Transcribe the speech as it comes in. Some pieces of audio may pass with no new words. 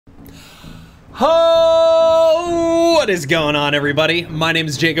Ho! What is going on, everybody? My name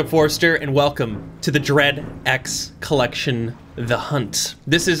is Jacob Forster, and welcome to the Dread X Collection, The Hunt.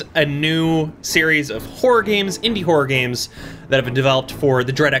 This is a new series of horror games, indie horror games, that have been developed for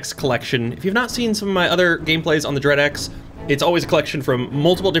the Dread X Collection. If you've not seen some of my other gameplays on the Dread X, it's always a collection from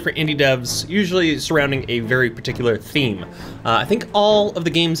multiple different indie devs, usually surrounding a very particular theme. I think all of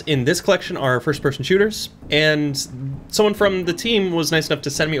the games in this collection are first-person shooters, and someone from the team was nice enough to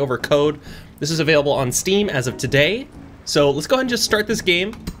send me over code. This is available on Steam as of today, so let's go ahead and just start this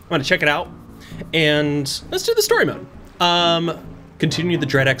game. I'm gonna check it out, and let's do the story mode. Continue the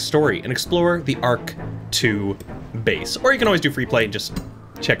Dread X story and explore the Arc 2 base. Or you can always do free play and just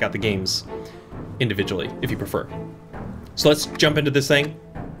check out the games individually, if you prefer. So let's jump into this thing,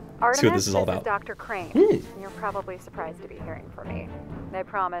 see what this is all about. Dr. Crane. You're probably surprised to be hearing from me. I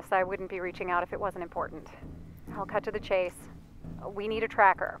promise I wouldn't be reaching out if it wasn't important. I'll cut to the chase. We need a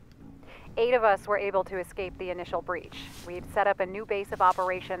tracker. 8 of us were able to escape the initial breach. We've set up a new base of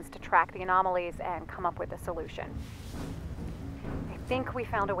operations to track the anomalies and come up with a solution. I think we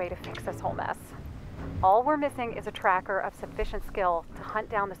found a way to fix this whole mess. All we're missing is a tracker of sufficient skill to hunt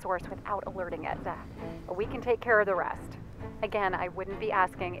down the source without alerting it. We can take care of the rest. Again, I wouldn't be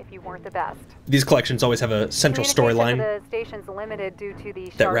asking if you weren't the best. These collections always have a central storyline the station's limited due to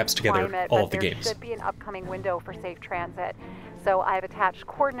the that wraps together climate, all of the there games. Should be an upcoming window for safe transit, so I've attached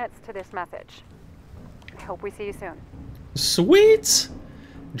coordinates to this message. I hope we see you soon. Sweet!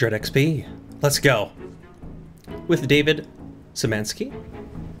 Dread XP. Let's go. With David Szymanski.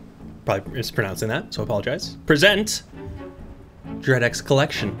 Probably mispronouncing that, so I apologize. Present Dread X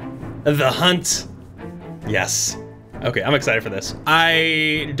Collection, The Hunt. Yes. Okay, I'm excited for this.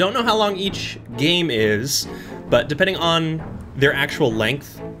 I don't know how long each game is, but depending on their actual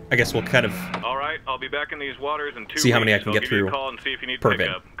length, I guess we'll kind of all right, I'll be back in these waters in 2 weeks. See how many I can get through I'll give you a call and see if you need per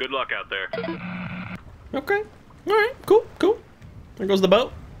pickup. vid. Good luck out there. Okay. All right. Cool. Cool. There goes the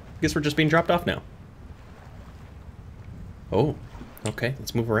boat. Guess we're just being dropped off now. Oh. Okay.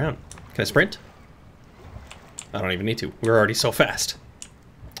 Let's move around. Can I sprint? I don't even need to. We're already so fast.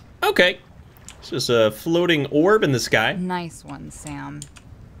 Okay. It's just a floating orb in the sky. Nice one, Sam.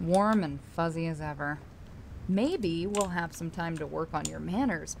 Warm and fuzzy as ever. Maybe we'll have some time to work on your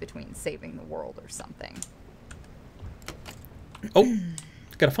manners between saving the world or something. Oh,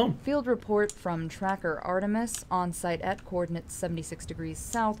 got a phone. Field report from Tracker Artemis, on site at coordinates 76 degrees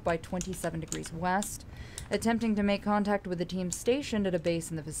south by 27 degrees west, attempting to make contact with the team stationed at a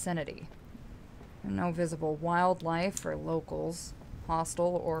base in the vicinity. No visible wildlife or locals,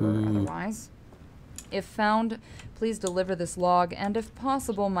 hostile or otherwise. If found, please deliver this log, and if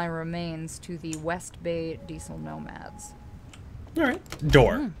possible, my remains to the West Bay diesel nomads. All right.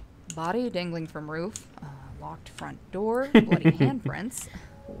 Door. Body dangling from roof. Locked front door. Bloody handprints.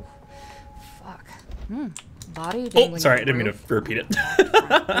 Ooh, fuck. Body dangling. Oh, sorry, I didn't mean to repeat it.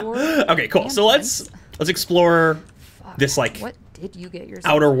 Okay, cool. So let's explore this what did you get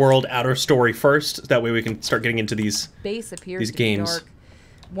yourself? outer world, outer story first. That way we can start getting into these Base appears these to games. Be dark.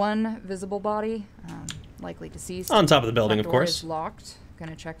 One visible body, likely deceased. On top of the building, Front of door course. is locked.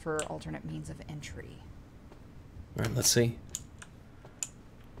 Gonna check for alternate means of entry. All right, let's see.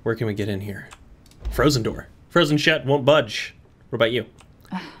 Where can we get in here? Frozen door. Frozen shut, won't budge. What about you?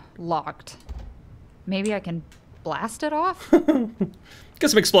 Locked. Maybe I can blast it off?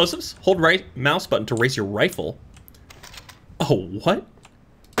 Get some explosives. Hold right mouse button to raise your rifle. Oh, what?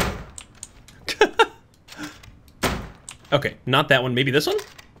 Okay, not that one. Maybe this one?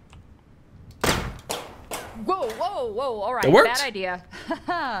 Whoa, whoa, whoa. All right, It worked. bad idea.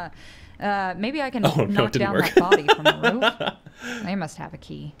 Maybe I can Oh, no, knock it didn't down work. that body from the roof. They must have a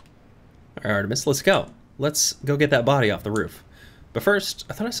key. All right, Artemis, let's go. Let's go get that body off the roof. But first,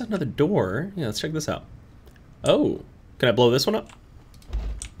 I thought I saw another door. Yeah, let's check this out. Oh, can I blow this one up?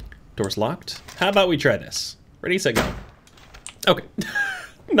 Door's locked. How about we try this? Ready, set, go. Okay.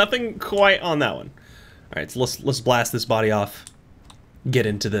 Nothing quite on that one. All right, so let's blast this body off. Get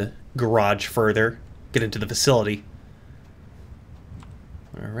into the garage further. Get into the facility.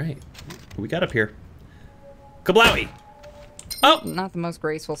 All right. What we got up here? Kablowie! Oh! Not the most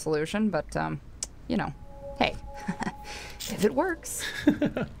graceful solution, but, you know, hey, if it works.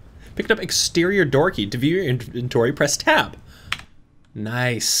 Picked up exterior door key. To view your inventory, press tab.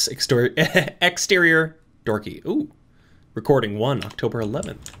 Nice. Exterior door key. Ooh. Recording 1, October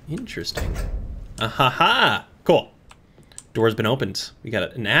 11th. Interesting. Ahaha. Cool. Door's been opened. We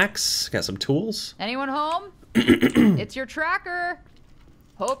got an axe. Got some tools. Anyone home? It's your tracker.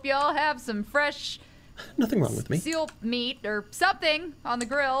 Hope y'all have some fresh Nothing wrong with me. seal meat or something on the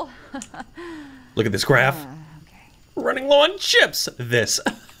grill. Look at this graph. Okay. Running low on chips. This.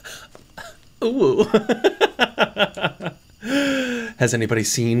 Ooh. Has anybody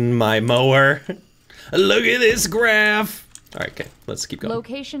seen my mower? Look at this graph. All right, okay, let's keep going.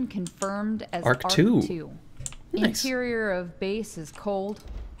 Location confirmed as Arc Arc 2. 2. Nice. Interior of base is cold,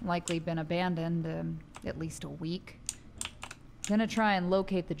 likely been abandoned at least a week. Gonna try and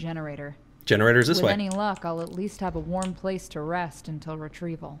locate the generator. Generator's this With way. any luck, I'll at least have a warm place to rest until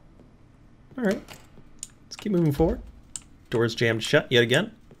retrieval. All right, let's keep moving forward. Door's jammed shut yet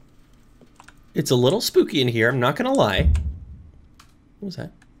again. It's a little spooky in here, I'm not gonna lie. What was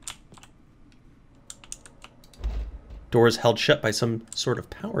that? Door's held shut by some sort of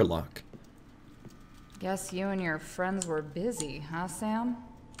power lock. Guess you and your friends were busy, huh, Sam?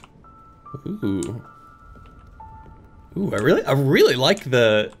 Ooh. Ooh, I really like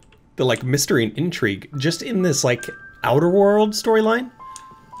the like mystery and intrigue just in this like outer world storyline.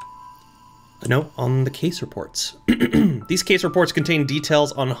 A note on the case reports. These case reports contain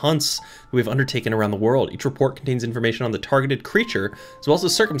details on hunts we've undertaken around the world. Each report contains information on the targeted creature, as well as the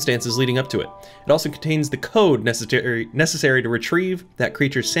circumstances leading up to it. It also contains the code necessary to retrieve that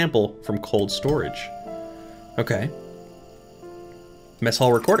creature's sample from cold storage. Okay. Mess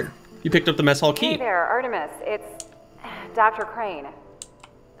hall recorder. You picked up the mess hall key. Hey there, Artemis. It's Dr. Crane.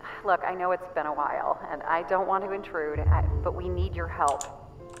 Look, I know it's been a while, and I don't want to intrude, but we need your help.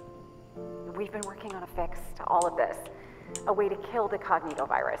 We've been working on a fix to all of this. A way to kill the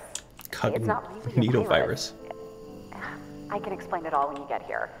cognitovirus. It's not really a virus. I can explain it all when you get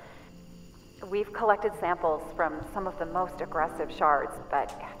here. We've collected samples from some of the most aggressive shards,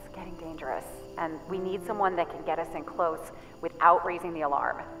 but it's getting dangerous. And we need someone that can get us in close without raising the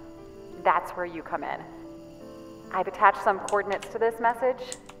alarm. That's where you come in. I've attached some coordinates to this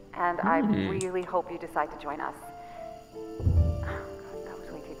message, and I really hope you decide to join us. That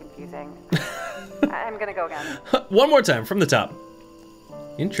was way too confusing. I'm gonna go again. One more time from the top.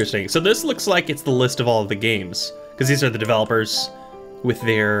 Interesting. So this looks like it's the list of all of the games, because these are the developers with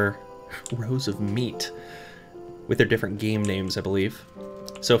their rows of meat, with their different game names, I believe.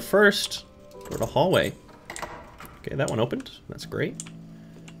 So first, go to hallway. Okay, that one opened. That's great.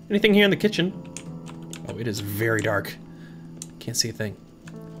 Anything here in the kitchen? Oh, it is very dark. Can't see a thing.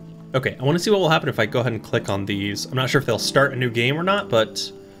 Okay, I want to see what will happen if I go ahead and click on these. I'm not sure if they'll start a new game or not,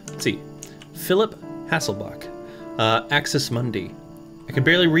 but let's see. Philip Hasselbach, Axis Mundi. I can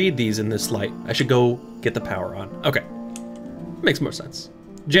barely read these in this light. I should go get the power on. Okay, makes more sense.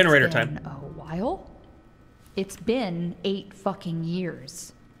 Generator time. A while? It's been 8 fucking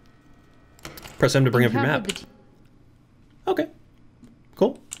years. Press M to bring up your map. Encountered the Okay,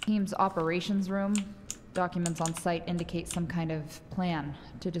 cool. team's operations room. Documents on site indicate some kind of plan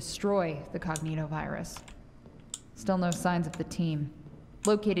to destroy the cognitovirus. Still no signs of the team.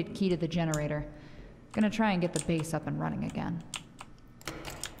 Located key to the generator. Gonna try and get the base up and running again.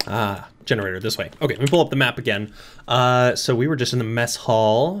 Ah, generator this way. Okay, let me pull up the map again. So we were just in the mess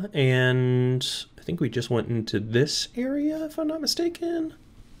hall, and I think we just went into this area, if I'm not mistaken.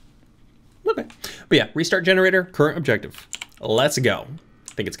 Okay, but yeah, restart generator, current objective. Let's go.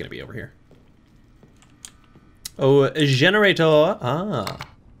 I think it's gonna be over here. Oh, generator. Ah.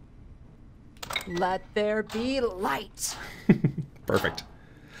 Let there be light. Perfect.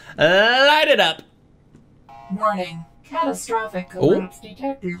 Light it up. Warning. Catastrophic collapse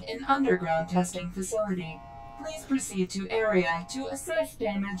detected in underground testing facility. Please proceed to area to assess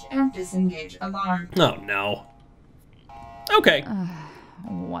damage and disengage alarm. Oh, no. Okay.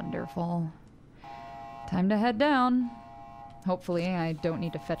 Wonderful. Time to head down. Hopefully I don't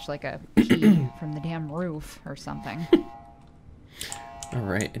need to fetch like a key from the damn roof or something. All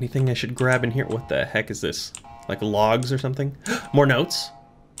right, anything I should grab in here? What the heck is this? Like logs or something? More notes.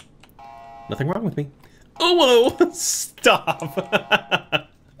 Nothing wrong with me. Oh, whoa, stop.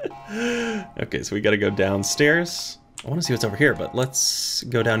 Okay, so we gotta go downstairs. I wanna see what's over here, but let's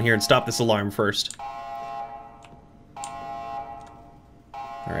go down here and stop this alarm first.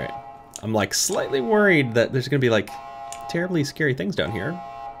 All right, I'm like slightly worried that there's gonna be like terribly scary things down here.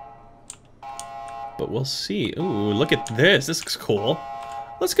 But we'll see. Ooh, look at this. This looks cool.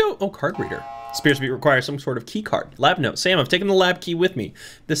 Let's go. Oh, card reader. Spears requires some sort of key card. Lab note. Sam, I've taken the lab key with me.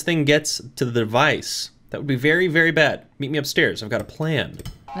 This thing gets to the device. That would be very, very bad. Meet me upstairs. I've got a plan.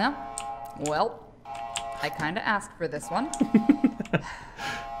 Yeah. Well, I kind of asked for this one.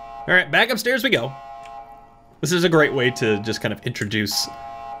 All right, back upstairs we go. This is a great way to just kind of introduce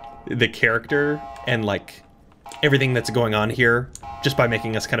the character and like everything that's going on here, just by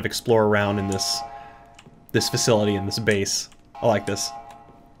making us kind of explore around in this facility and this base. I like this.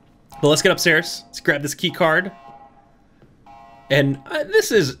 But let's get upstairs. Let's grab this key card. And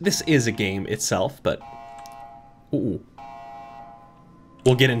this is a game itself, but ooh,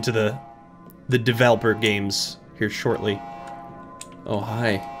 we'll get into the the developer games here shortly. Oh,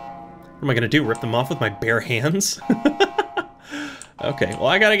 hi. What am I gonna do? Rip them off with my bare hands? Okay, well,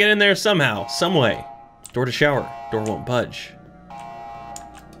 I gotta get in there somehow, some way. Door to shower. Door won't budge.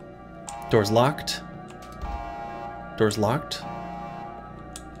 Door's locked. Door's locked.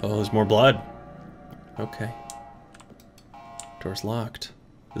 Oh, there's more blood. Okay. Door's locked.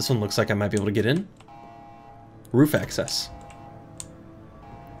 This one looks like I might be able to get in. Roof access.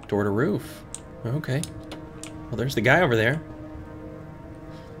 Door to roof. Okay. Well, there's the guy over there.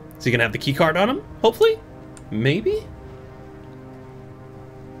 Is he gonna have the key card on him? Hopefully? Maybe?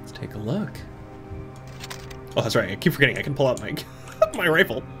 Let's take a look. Oh, that's right. I keep forgetting I can pull out my, my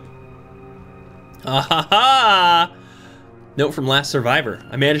rifle. Ah ha ha! Note from last survivor.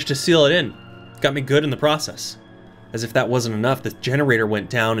 I managed to seal it in. Got me good in the process. As if that wasn't enough, the generator went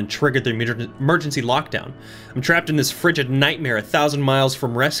down and triggered the emergency lockdown. I'm trapped in this frigid nightmare 1,000 miles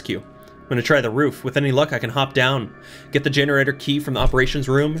from rescue. I'm gonna try the roof. With any luck, I can hop down, get the generator key from the operations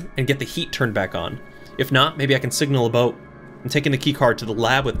room, and get the heat turned back on. If not, maybe I can signal a boat. I'm taking the key card to the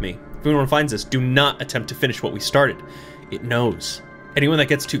lab with me. If anyone finds this, do not attempt to finish what we started. It knows. Anyone that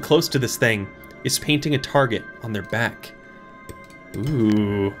gets too close to this thing is painting a target on their back.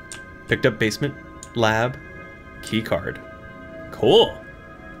 Ooh. Picked up basement, lab, key card. Cool.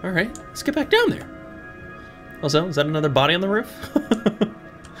 Alright, let's get back down there. Also, is that another body on the roof?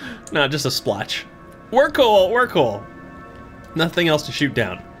 No, just a splotch. We're cool, we're cool. Nothing else to shoot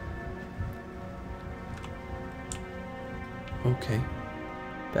down. Okay.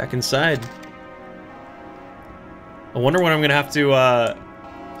 Back inside. I wonder when I'm gonna have to,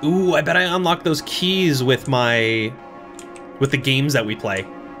 Ooh, I bet I unlock those keys with my... with the games that we play.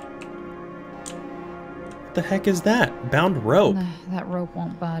 What the heck is that? Bound rope. That rope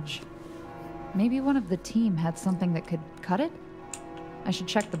won't budge. Maybe one of the team had something that could cut it? I should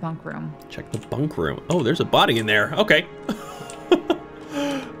check the bunk room. Check the bunk room. Oh, there's a body in there. Okay.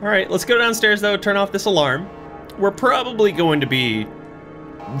 Alright, let's go downstairs though, turn off this alarm. We're probably going to be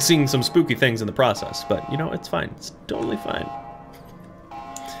seeing some spooky things in the process, but you know, it's fine. It's totally fine.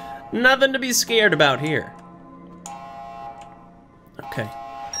 Nothing to be scared about here. Okay.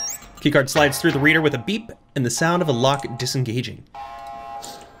 Keycard slides through the reader with a beep and the sound of a lock disengaging.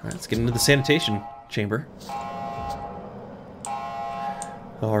 Alright, let's get into the sanitation chamber.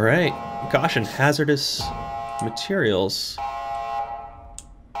 Alright. Caution, hazardous materials.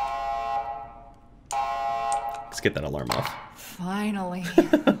 Let's get that alarm off. Finally.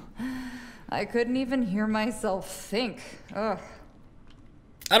 I couldn't even hear myself think. Ugh.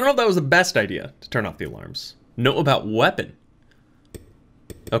 I don't know if that was the best idea to turn off the alarms. Note about weapon.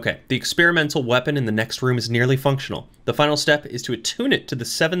 Okay, the experimental weapon in the next room is nearly functional. The final step is to attune it to the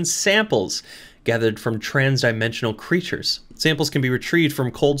 7 samples gathered from trans-dimensional creatures. Samples can be retrieved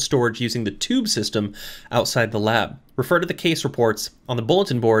from cold storage using the tube system outside the lab. Refer to the case reports on the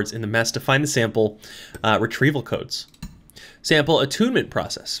bulletin boards in the mess to find the sample retrieval codes. Sample attunement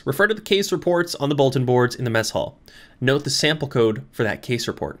process. Refer to the case reports on the bulletin boards in the mess hall. Note the sample code for that case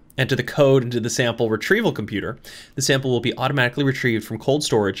report. Enter the code into the sample retrieval computer. The sample will be automatically retrieved from cold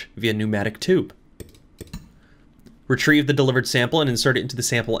storage via pneumatic tube. Retrieve the delivered sample and insert it into the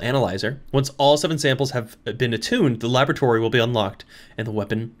sample analyzer. Once all 7 samples have been attuned, the laboratory will be unlocked and the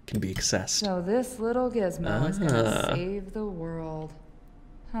weapon can be accessed. So this little gizmo is gonna save the world.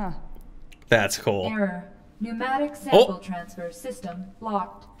 Huh. That's cool. Error. Pneumatic sample transfer system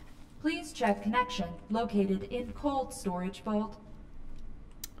locked. Please check connection located in cold storage vault.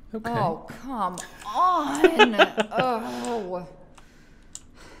 Okay. Oh, come on. Oh.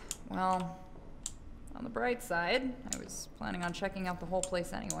 Well, on the bright side, I was planning on checking out the whole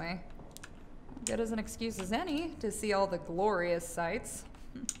place anyway. Good as an excuse as any to see all the glorious sights.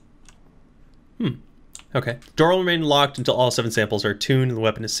 Okay. Door will remain locked until all 7 samples are attuned and the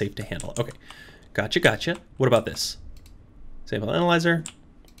weapon is safe to handle. Okay. Gotcha, gotcha. What about this? Sample analyzer.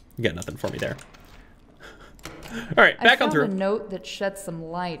 You got nothing for me there. All right, back on through. I found a note that sheds some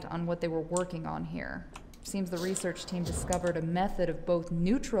light on what they were working on here. Seems the research team discovered a method of both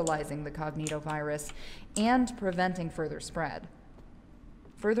neutralizing the cognitovirus and preventing further spread.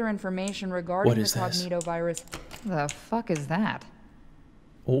 Further information regarding the cognitovirus. The fuck is that?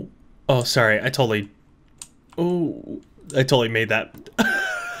 Oh, sorry. I totally made that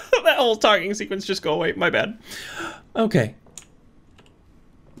that whole talking sequence just go away. My bad. Okay.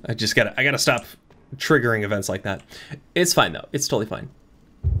 I gotta stop triggering events like that. It's fine though. It's totally fine.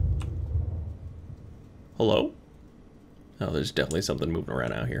 Hello? Oh, there's definitely something moving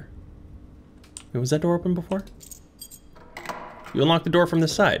around out here. Wait, was that door open before? You unlocked the door from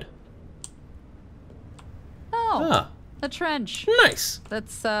this side. Oh. Ah. A trench. Nice.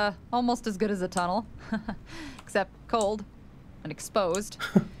 That's almost as good as a tunnel. Except cold and exposed.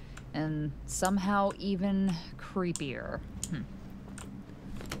 And somehow even creepier.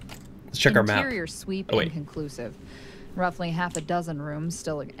 Let's check our map. Interior sweep Oh, wait. inconclusive. Roughly half a dozen rooms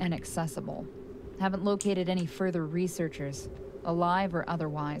still inaccessible. Haven't located any further researchers, alive or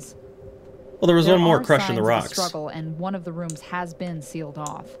otherwise. Well, there was There one more are crushed in the signs of a rocks. struggle, and one of the rooms has been sealed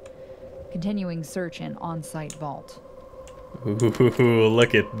off. Continuing search in on-site vault. Ooh,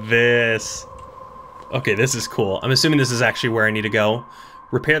 look at this. Okay, this is cool. I'm assuming this is actually where I need to go.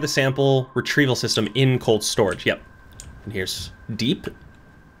 Repair the sample retrieval system in cold storage. Yep. And here's deep.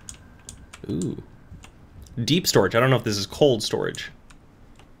 Ooh. Deep storage. I don't know if this is cold storage.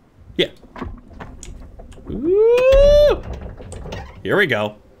 Yeah. Ooh. Here we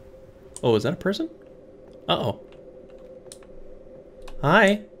go. Oh, is that a person? Uh-oh.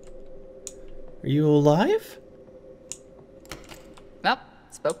 Hi. Are you alive? Well,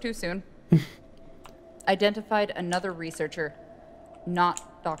 spoke too soon. Identified another researcher,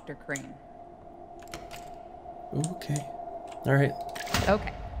 not Dr. Crane. Okay. All right.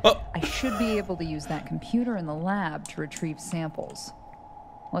 Okay. Oh. I should be able to use that computer in the lab to retrieve samples.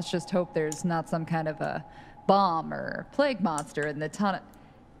 Let's just hope there's not some kind of a bomb or plague monster in the tunnel.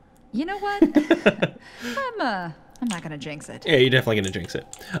 You know what? I'm not gonna jinx it. Yeah, you're definitely gonna jinx it.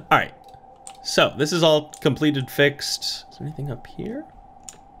 All right. So this is all completed, fixed. Is there anything up here?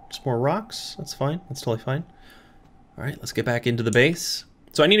 Just more rocks. That's fine. That's totally fine. All right, let's get back into the base.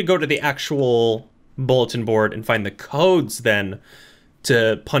 So I need to go to the actual bulletin board and find the codes then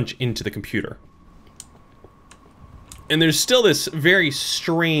to punch into the computer. And there's still this very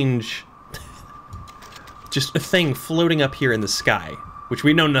strange just a thing floating up here in the sky, which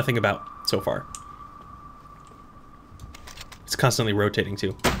we know nothing about so far. It's constantly rotating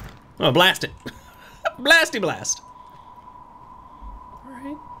too. Oh, blast it. Blasty blast. All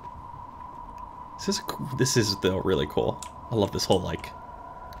right. This is though really cool. I love this whole like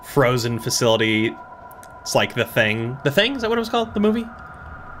frozen facility. It's like The Thing. The Thing? Is that what it was called? The movie?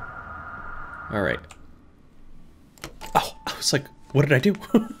 All right. Oh, I was like, what did I do?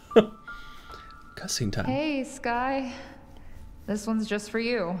 Cutscene time. Hey, Sky. This one's just for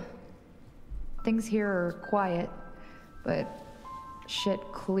you. Things here are quiet, but shit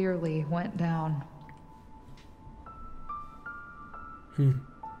clearly went down.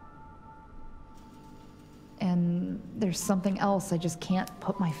 And there's something else I just can't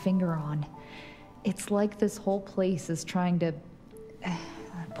put my finger on. It's like this whole place is trying to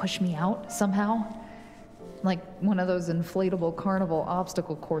push me out somehow. Like one of those inflatable carnival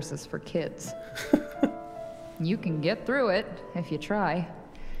obstacle courses for kids. You can get through it if you try,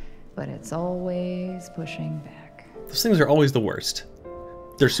 but it's always pushing back. Those things are always the worst.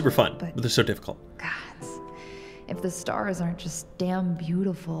 They're super fun, but they're so difficult. Gods, if the stars aren't just damn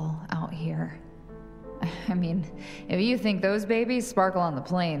beautiful out here. I mean, if you think those babies sparkle on the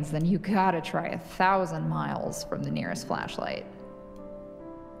plains, then you gotta try 1,000 miles from the nearest flashlight.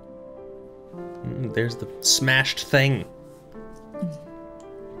 There's the smashed thing.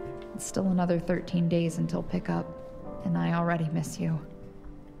 It's still another 13 days until pickup, and I already miss you.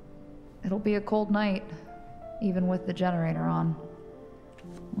 It'll be a cold night, even with the generator on.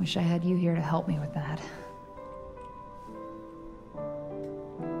 Wish I had you here to help me with that.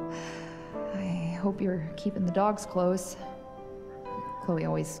 I hope you're keeping the dogs close. Chloe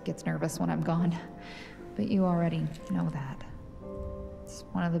always gets nervous when I'm gone, but you already know that. It's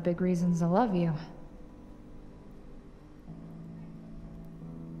one of the big reasons I love you.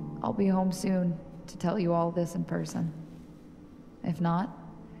 I'll be home soon to tell you all this in person. If not,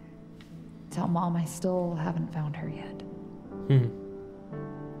 tell Mom I still haven't found her yet.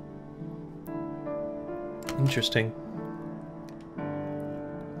 Interesting.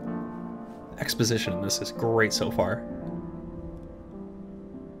 Exposition in this is great so far.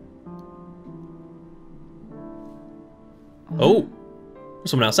 Oh! There's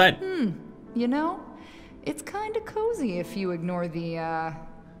someone outside. You know, it's kind of cozy if you ignore the,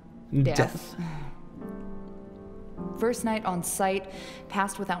 death. First night on site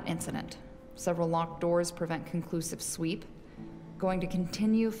passed without incident. Several locked doors prevent conclusive sweep. Going to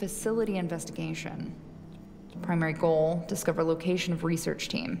continue facility investigation. Primary goal, discover location of research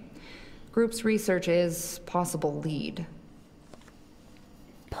team. Group's research is possible lead.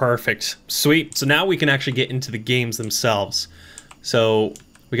 Perfect. Sweet. So now we can actually get into the games themselves. So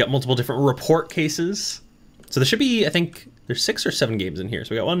we got multiple different report cases. So there should be, I think, there's 6 or 7 games in here.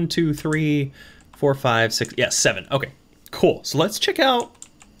 So we got 1, 2, 3, 4, 5, 6. Yeah, 7. Okay, cool. So let's check out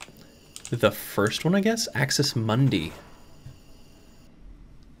the first one, I guess. Axis Mundi.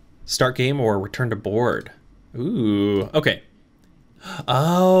 Start game or return to board. Ooh, okay.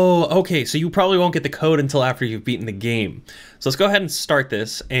 Oh, okay, so you probably won't get the code until after you've beaten the game. So let's go ahead and start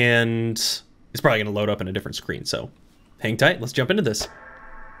this, and it's probably gonna load up in a different screen, so hang tight, let's jump into this.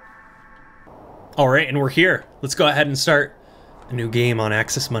 All right, and we're here. Let's go ahead and start a new game on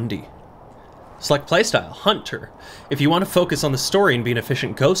Axis Mundi. Select playstyle, Hunter. If you want to focus on the story and be an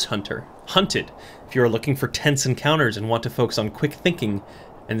efficient ghost hunter, Hunted. If you are looking for tense encounters and want to focus on quick thinking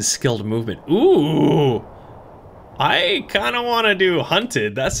and skilled movement. Ooh, I kind of want to do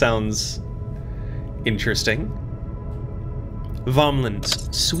Hunted. That sounds interesting.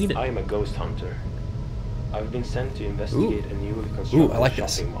 Vomland, Sweden. I am a ghost hunter. I've been sent to investigate a newly constructed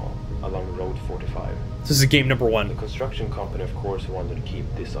shopping mall along Road 45. This is game number 1. The construction company, of course, wanted to keep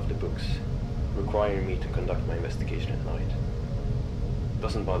this off the books, requiring me to conduct my investigation at night.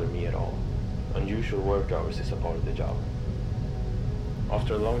 Doesn't bother me at all. Unusual work hours is a part of the job.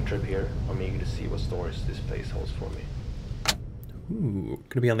 After a long trip here, I'm eager to see what stories this place holds for me. Ooh,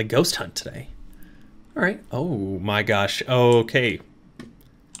 gonna be on the ghost hunt today. All right. Oh my gosh. Okay.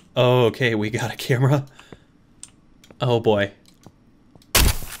 Okay, we got a camera. Oh boy.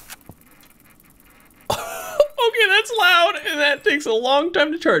 Okay, that's loud, and that takes a long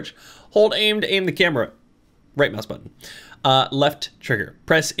time to charge. Hold aim to aim the camera. Right mouse button. Left trigger.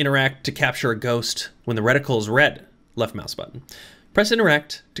 Press interact to capture a ghost. When the reticle is red, left mouse button. Press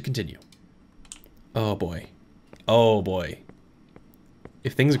interact to continue. Oh boy. Oh boy.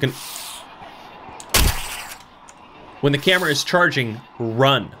 If things are gonna... When the camera is charging,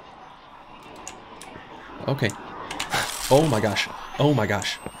 run. Okay. Oh my gosh. Oh my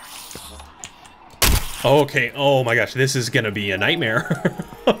gosh. Okay, oh my gosh, this is gonna be a nightmare.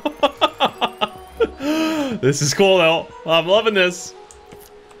 This is cool though. I'm loving this.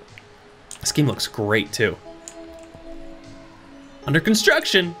 This game looks great too. Under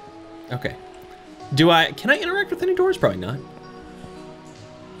construction. Okay. Can I interact with any doors? Probably not.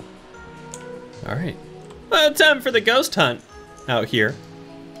 All right. Well, time for the ghost hunt out here.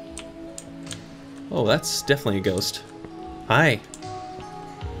 Oh, that's definitely a ghost. Hi.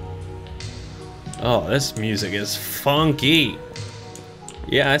 Oh, this music is funky.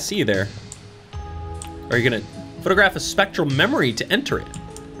 Yeah, I see you there. Are you gonna photograph a spectral memory to enter it?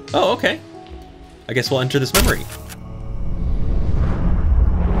 Oh, okay. I guess we'll enter this memory.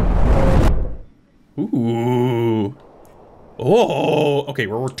 Ooh. Oh, okay,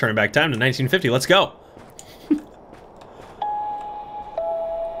 we're turning back time to 1950. Let's go.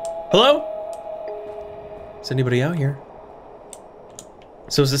 Hello? Is anybody out here?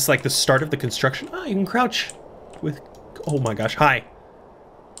 So is this like the start of the construction? Ah, you can crouch with... Oh my gosh, hi.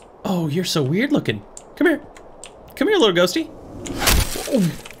 Oh, you're so weird looking. Come here. Come here, little ghosty.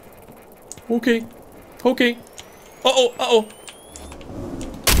 Oh. Okay. Okay. Uh-oh, uh-oh.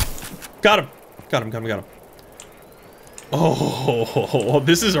 Got him. Got him, got him, got him. Oh,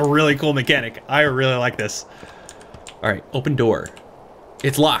 this is a really cool mechanic. I really like this. All right, open door.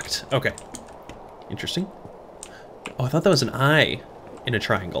 It's locked. Okay. Interesting. Oh, I thought that was an eye in a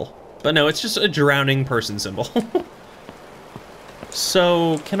triangle. But no, it's just a drowning person symbol.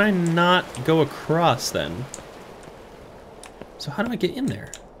 So, can I not go across then? So how do I get in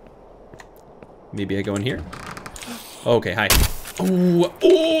there? Maybe I go in here? Okay, hi. Oh,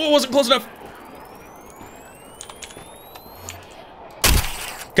 oh, it wasn't close enough.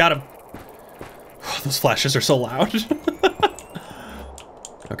 Got him. Those flashes are so loud.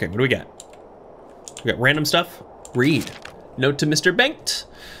 Okay, what do we got? We got random stuff. Read. Note to Mr. Banked.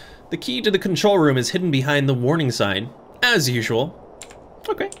 The key to the control room is hidden behind the warning sign, as usual.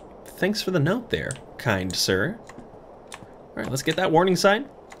 Okay, thanks for the note there, kind sir. All right, let's get that warning sign,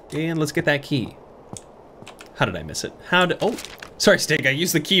 and let's get that key. How did I miss it? Oh, sorry, Steak, I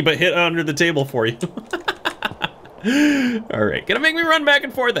used the key, but hit under the table for you. All right, gonna make me run back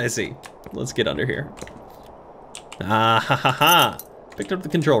and forth, I see. Let's get under here. Ah, ha, ha, ha. Picked up the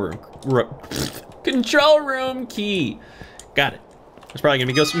control room. Control room key. Got it. There's probably gonna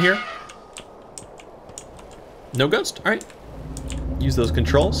be ghosts in here. No ghost, all right. Use those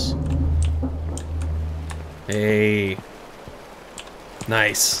controls. Hey.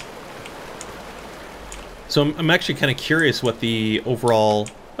 Nice. So I'm actually kind of curious what the overall...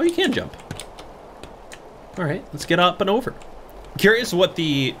 Oh, you can jump. All right, let's get up and over. Curious what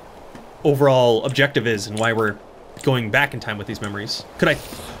the overall objective is and why we're going back in time with these memories. Could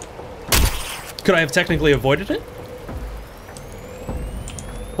I have technically avoided it?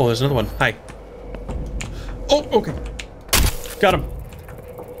 Oh, there's another one. Hi. Oh, okay. Got him.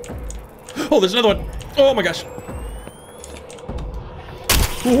 Oh, there's another one. Oh my gosh.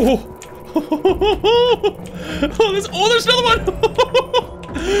 Oh, there's another one.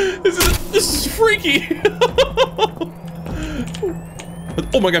 This is freaky.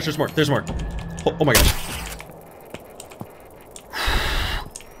 Oh my gosh, there's more. There's more. Oh my gosh.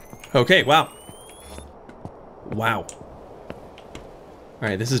 Okay, wow. Wow.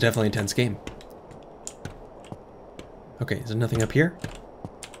 Alright, this is definitely a tense game. Okay, is there nothing up here?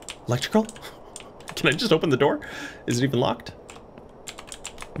 Electrical? Can I just open the door? Is it even locked?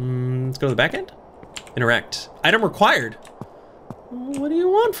 Let's go to the back end. Interact. Item required. What do you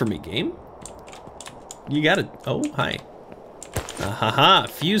want from me, game? You got it. Oh, hi. Haha,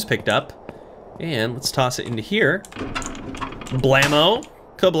 fuse picked up. And let's toss it into here. Blammo.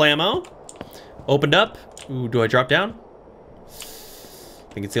 Kablamo. Opened up. Ooh, do I drop down?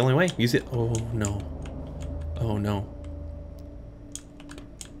 I think it's the only way. Use it. Oh, no. Oh, no.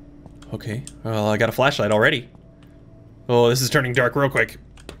 Okay. Well, I got a flashlight already. Oh, this is turning dark real quick.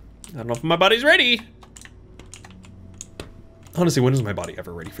 I don't know if my body's ready. Honestly, when is my body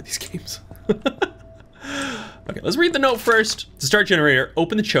ever ready for these games? Okay, let's read the note first. To start generator,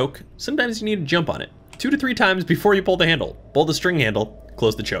 open the choke. Sometimes you need to jump on it. 2 to 3 times before you pull the handle. Pull the string handle.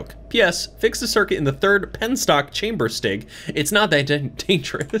 Close the choke. P.S. Fix the circuit in the 3rd penstock chamber stig. It's not that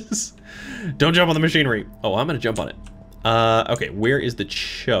dangerous. Don't jump on the machinery. Oh, I'm gonna jump on it. Okay, where is the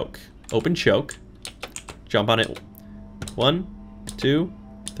choke? Open choke. Jump on it. 1, 2,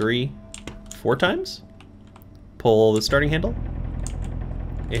 3, 4 times. Pull the starting handle.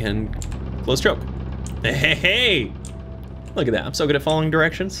 And close choke. Hey! Look at that, I'm so good at following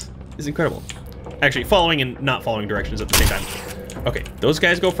directions. It's incredible. Actually, following and not following directions at the same time. Okay, those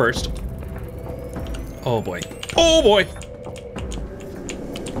guys go first. Oh boy. Oh boy!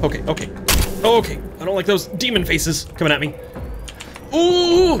 Okay, okay. Okay, I don't like those demon faces coming at me.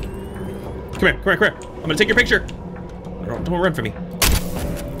 Ooh! Come here, come here, come here. I'm gonna take your picture. Don't run from me.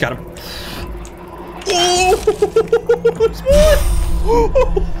 Got him. Oh! There's more!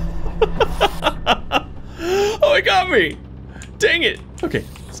 Oh, it got me! Dang it! Okay,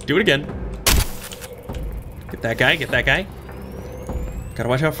 let's do it again. Get that guy, get that guy. Gotta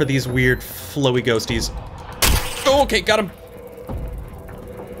watch out for these weird flowy ghosties. Oh, okay, got him.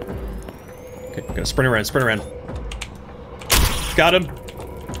 Okay, gotta sprint around, sprint around. Got him.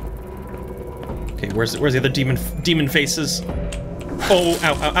 Okay, where's the other demon faces? Oh,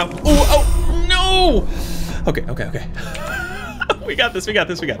 ow, ow, ow. Oh, oh, no! Okay, okay, okay. We got this, we got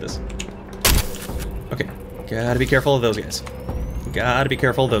this, we got this. Okay, gotta be careful of those guys. Gotta be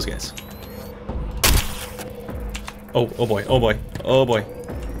careful of those guys. Oh, oh boy, oh boy, oh boy.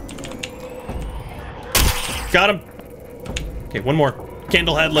 Got him. Okay, one more.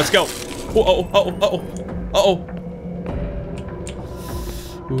 Candlehead, let's go. Oh, oh, oh, oh, oh,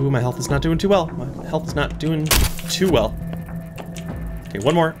 oh. Ooh, my health is not doing too well. My health is not doing too well. Okay,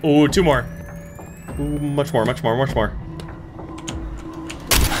 one more. Ooh, 2 more. Ooh, much more, much more, much more.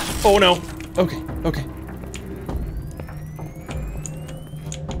 Oh no. Okay, okay.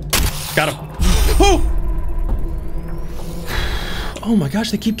 Got him. Oh! Oh my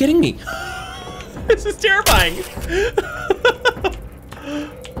gosh, they keep getting me. This is terrifying.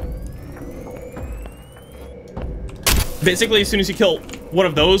 Basically, as soon as you kill one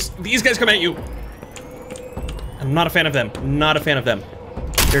of those, these guys come at you. I'm not a fan of them. Not a fan of them.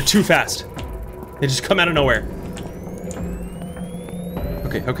 They're too fast. They just come out of nowhere.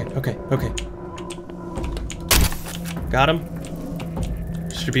 Okay, okay, okay, okay. Got him.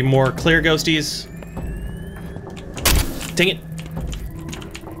 Should be more clear ghosties. Dang it.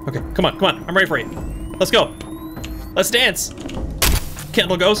 Okay, come on, come on. I'm ready for you. Let's go. Let's dance.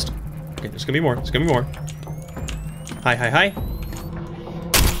 Candle ghost. Okay, there's gonna be more. There's gonna be more. Hi, hi, hi.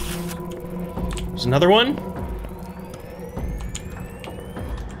 There's another one.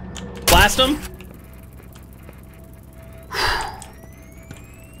 Blast him.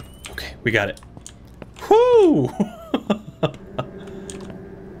 Okay, we got it. Whoo!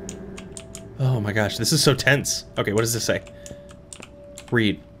 Oh my gosh, this is so tense. Okay, what does this say?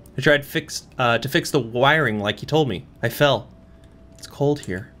 Read. I tried to fix the wiring like you told me. I fell. It's cold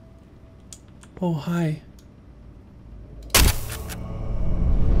here. Oh, hi.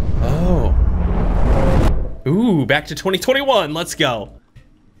 Oh. Ooh, back to 2021. Let's go.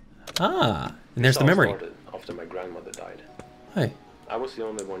 Ah, and there's the memory. Started after my grandmother died. Hi. I was the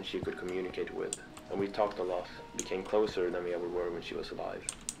only one she could communicate with, and we talked a lot, became closer than we ever were when she was alive.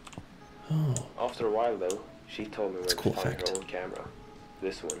 Oh. After a while though, she told me where to Cool find fact. her old camera.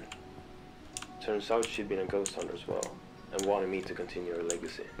 This one. Turns out she'd been a ghost hunter as well, and wanted me to continue her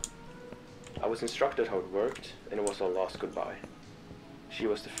legacy. I was instructed how it worked, and it was a lost goodbye. She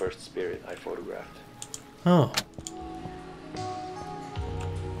was the first spirit I photographed. Oh.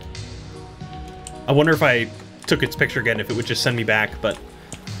 I wonder if I took its picture again, if it would just send me back, but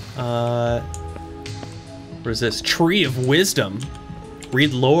What is this? Tree of Wisdom.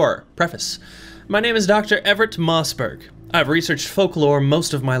 Read lore. Preface. My name is Dr. Everett Mossberg. I've researched folklore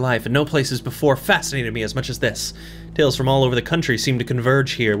most of my life, and no places before fascinated me as much as this. Tales from all over the country seem to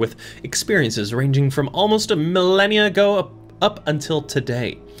converge here, with experiences ranging from almost a millennia ago up until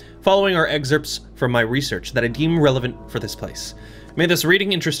today. Following are excerpts from my research that I deem relevant for this place. May this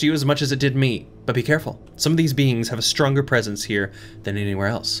reading interest you as much as it did me, but be careful. Some of these beings have a stronger presence here than anywhere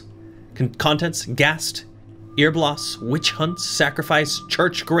else. Contents: Ghast, Earbloss, Witch Hunts, Sacrifice,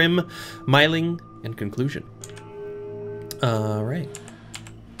 Church Grim, Myling, and Conclusion. Alright.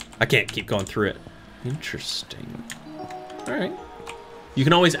 I can't keep going through it. Interesting. Alright. You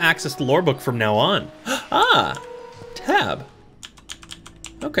can always access the lore book from now on. Ah! Tab.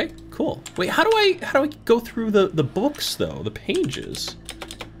 Okay, cool. Wait, how do I go through the books though? The pages?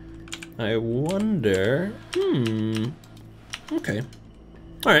 I wonder. Okay.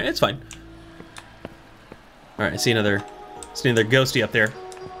 Alright, it's fine. Alright, I see another ghosty up there.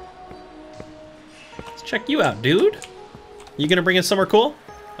 Let's check you out, dude. You gonna bring us somewhere cool?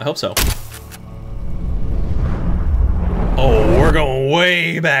 I hope so. Oh, we're going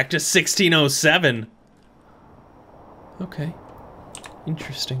way back to 1607. Okay.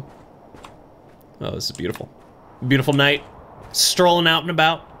 Interesting. Oh, this is beautiful. Beautiful night. Strolling out and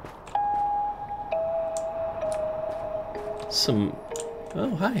about.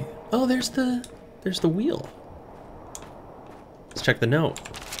 Oh, hi. Oh, there's the wheel. Let's check the note.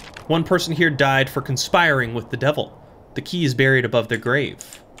 One person here died for conspiring with the devil. The key is buried above their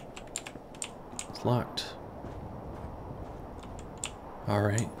grave. It's locked.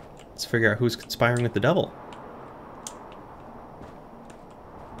 Alright. Let's figure out who's conspiring with the devil.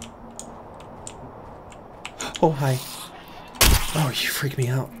 Oh, hi. Oh, you freaked me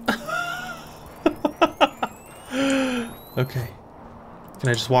out. Okay. Can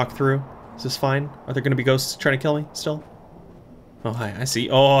I just walk through? Is this fine? Are there gonna be ghosts trying to kill me still? Oh, hi, I see.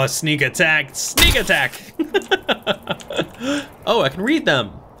 Oh, sneak attack! Sneak attack! Oh, I can read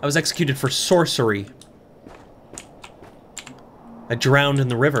them! I was executed for sorcery. I drowned in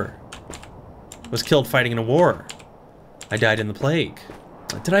the river. I was killed fighting in a war. I died in the plague.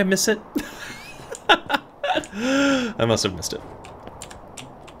 Did I miss it? I must have missed it.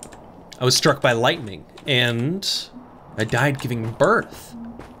 I was struck by lightning, and I died giving birth.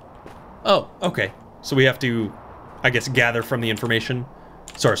 Oh, okay. So we have to, I guess, gather from the information.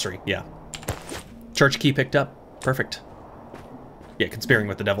 Sorcery, yeah. Church key picked up. Perfect. Yeah, conspiring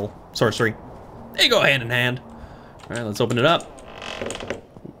with the devil. Sorcery. They go hand in hand. All right, let's open it up.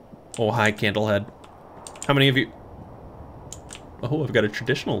 Oh, hi, Candlehead. How many of you? Oh, I've got a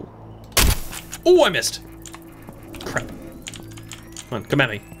traditional. Oh, I missed. Crap. Come on, come at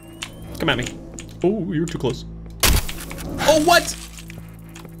me. Come at me. Oh, you're too close. Oh, what?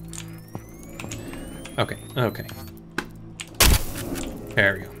 Okay, okay.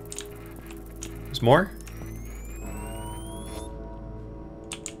 There we go. There's more?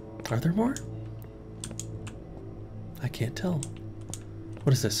 Are there more? I can't tell.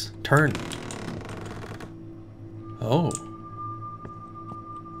 What is this? Turn. Oh.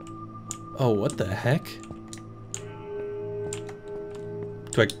 Oh, what the heck?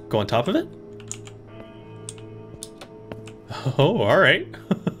 Do I go on top of it? Oh, alright.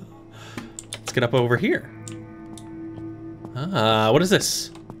 Let's get up over here. Ah, what is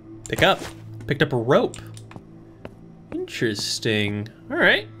this? Pick up. Picked up a rope. Interesting.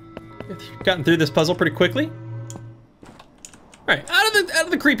 Alright. Gotten through this puzzle pretty quickly. Alright, out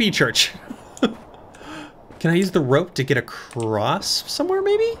of the creepy church. Can I use the rope to get across somewhere,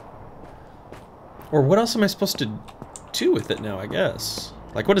 maybe? Or what else am I supposed to do with it now, I guess?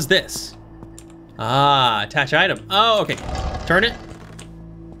 Like, what is this? Ah, attach item. Oh, okay. Turn it.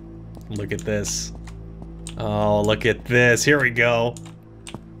 Look at this. Oh, look at this. Here we go.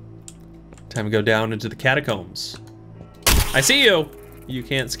 Time to go down into the catacombs. I see you. You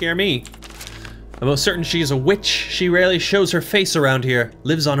can't scare me. I'm most certain she is a witch. She rarely shows her face around here.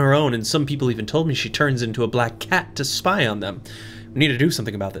 Lives on her own, and some people even told me she turns into a black cat to spy on them. We need to do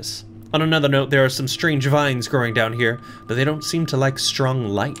something about this. On another note, there are some strange vines growing down here, but they don't seem to like strong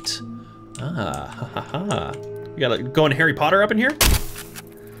light. Ah, ha ha ha. We got a going Harry Potter up in here?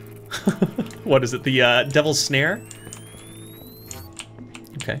 What is it, the Devil's Snare?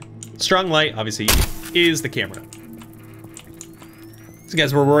 Okay. Strong light, obviously, is the camera. These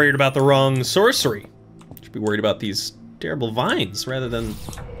guys were worried about the wrong sorcery. Should be worried about these terrible vines rather than...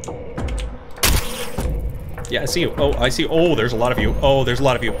 Yeah, I see you. Oh, I see. Oh, there's a lot of you. Oh, there's a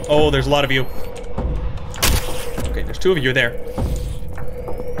lot of you. Oh, there's a lot of you. Okay, there's two of you there.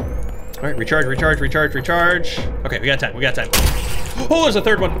 All right, recharge, recharge, recharge, recharge. Okay, we got time. We got time. Oh, there's a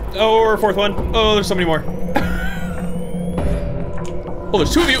third one. Oh, or a fourth one. Oh, there's so many more. Oh,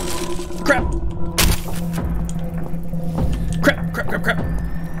 there's 2 of you. Crap. Crap, crap, crap, crap.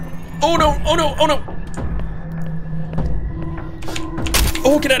 Oh no, oh no, oh no.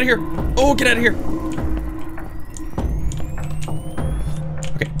 Oh, get out of here. Oh, get out of here.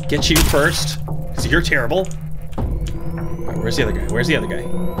 Okay, get you first, because you're terrible. Right, where's the other guy? Where's the other guy?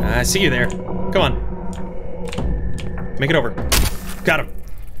 I see you there. Come on. Make it over. Got him.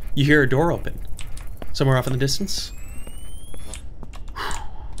 You hear a door open. Somewhere off in the distance.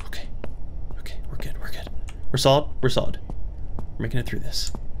 Okay. Okay, we're good, we're good. We're solid, we're solid. We're making it through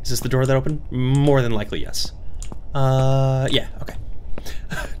this. Is this the door that opened? More than likely, yes. Yeah, okay.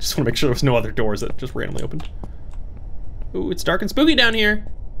 Just want to make sure there was no other doors that just randomly opened. Ooh, it's dark and spooky down here.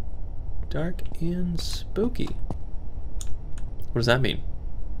 Dark and spooky. What does that mean?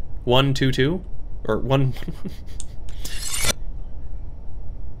 1, 2, 2? Or 1...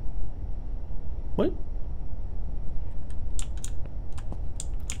 What?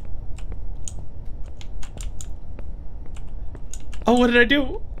 Oh, what did I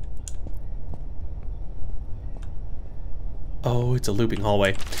do? Oh, it's a looping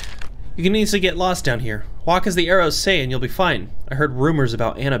hallway. You can easily get lost down here. Walk as the arrows say and you'll be fine. I heard rumors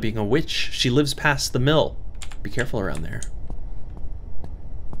about Anna being a witch. She lives past the mill. Be careful around there.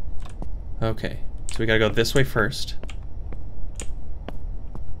 Okay, so we gotta go this way first.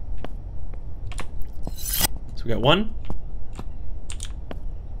 So we got 1.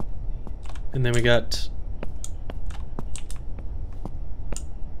 And then we got...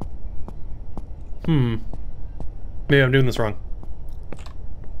 Maybe I'm doing this wrong.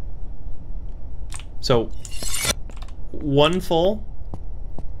 So, 1 full,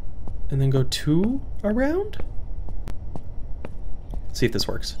 and then go 2 around? Let's see if this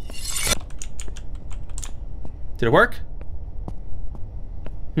works. Did it work?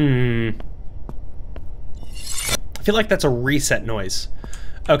 I feel like that's a reset noise.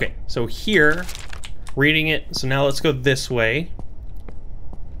 Okay, so here, reading it, so now let's go this way.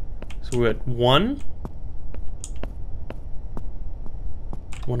 So we're at 1.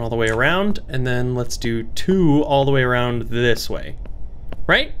 1 all the way around, and then let's do 2 all the way around this way.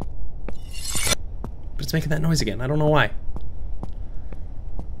 Right? But it's making that noise again. I don't know why.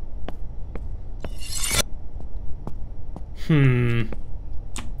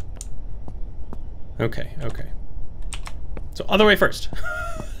 Okay, okay. So other way first.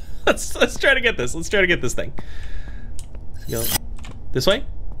 let's try to get this. Let's try to get this thing. Go this way.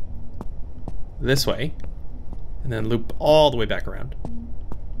 This way. And then loop all the way back around.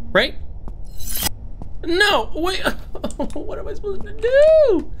 Right? No! Wait! What am I supposed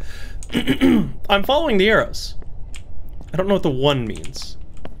to do? I'm following the arrows. I don't know what the 1 means.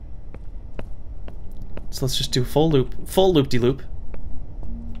 So let's just do full loop-de-loop.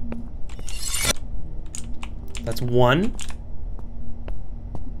 That's 1.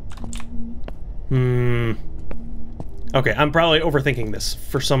 Okay, I'm probably overthinking this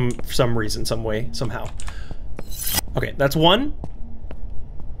for some reason, some way, somehow. Okay, that's 1.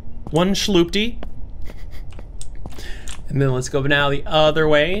 1 shloopty. And then let's go now the other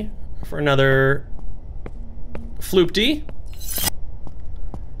way for another floopty.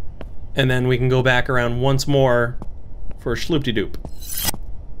 And then we can go back around once more for a shloopty-doop.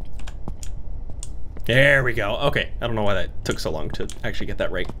 There we go. Okay, I don't know why that took so long to actually get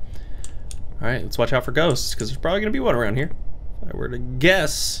that right. All right, let's watch out for ghosts, because there's probably gonna be one around here. If I were to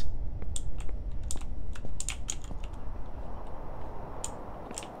guess.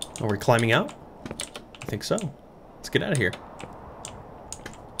 Are we climbing out? I think so. Let's get out of here.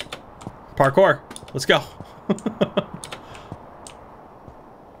 Parkour. Let's go.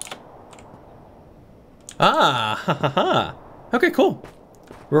 Ah, ha ha ha. Okay, cool.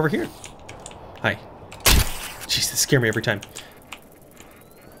 We're over here. Hi. Jeez, this scares me every time.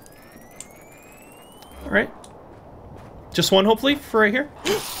 All right. Just 1, hopefully, for right here.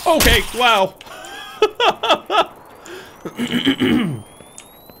 Okay, wow.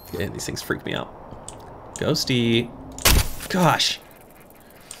 Yeah, these things freak me out. Ghosty. Gosh.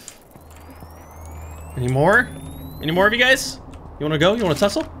 Any more? Any more of you guys? You wanna go? You wanna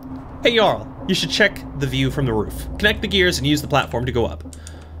tussle? Hey, Jarl. You should check the view from the roof. Connect the gears and use the platform to go up.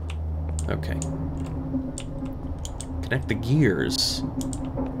 Okay. Connect the gears.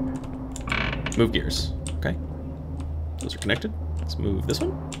 Move gears. Okay. Those are connected. Let's move this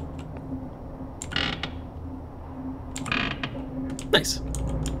one. Nice.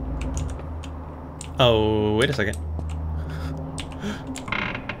 Oh, wait a second.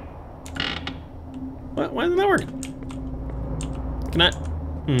 What? Why isn't that working? Can I?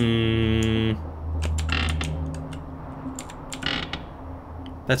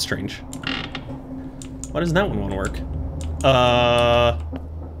 That's strange. Why doesn't that one want to work?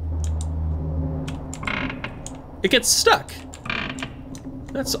 It gets stuck.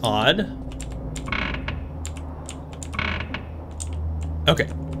 That's odd. Okay,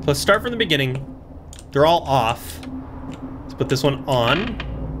 let's start from the beginning. They're all off. Let's put this one on.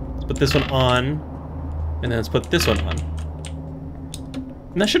 Let's put this one on. And then let's put this one on.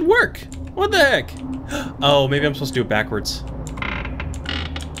 And that should work. What the heck? Oh, maybe I'm supposed to do it backwards.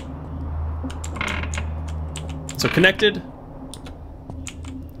 So connected.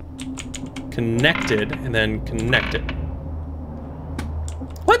 Connected, and then connected.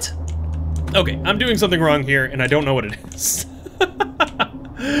 What? Okay, I'm doing something wrong here, and I don't know what it is.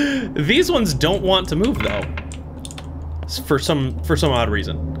 These ones don't want to move though, for some odd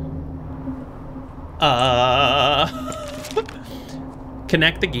reason.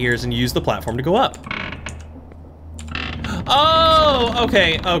 Connect the gears and use the platform to go up. Oh,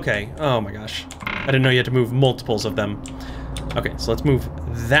 okay, okay. Oh my gosh, I didn't know you had to move multiples of them. Okay, so let's move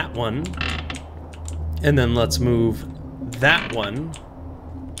that one, and then let's move that one.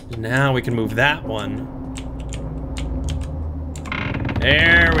 Now we can move that one.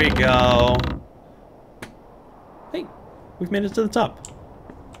 There we go. Hey, we've made it to the top.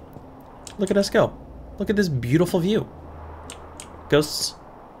 Look at us go. Look at this beautiful view. Ghosts?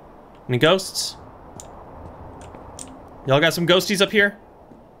 Any ghosts? Y'all got some ghosties up here?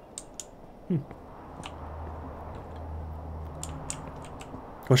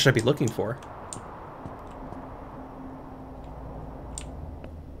 What should I be looking for?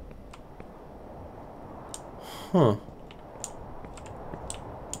 Huh.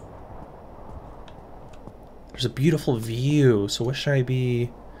 There's a beautiful view, so what should I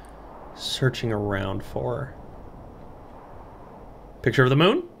be searching around for? Picture of the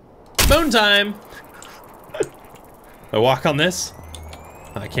moon? Moon time! I walk on this?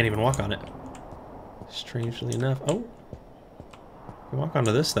 I can't even walk on it. Strangely enough. Oh. I walk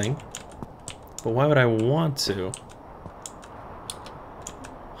onto this thing. But why would I want to?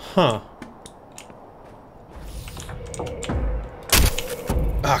 Huh.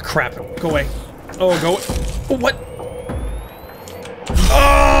 Ah, crap. Go away. Oh, go away. Oh, what?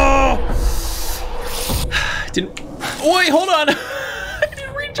 Oh! Didn't... Oh, wait, hold on. I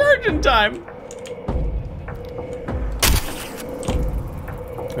didn't recharge in time.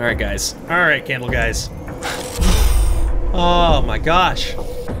 All right, guys. All right, candle guys. Oh, my gosh.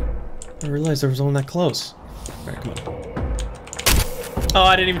 I realized there was one that close. All right, come on. Oh,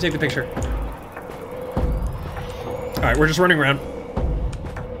 I didn't even take the picture. All right, we're just running around.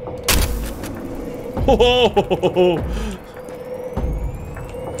 Oh!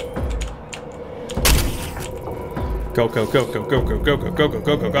 Go, go, go, go, go, go, go, go, go, go,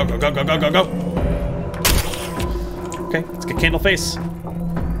 go, go, go, go, go, go, go, go, go. Okay, let's get candle face.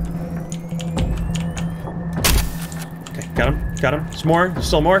 Okay, got him, got him. There's more, there's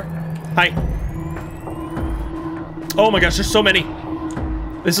still more. Hi. Oh my gosh, there's so many.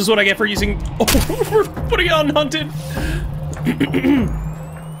 This is what I get for using... Oh, we're putting it on hunted.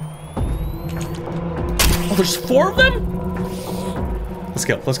 Oh, there's 4 of them? Let's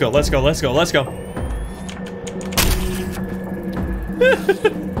go, let's go, let's go, let's go, let's go.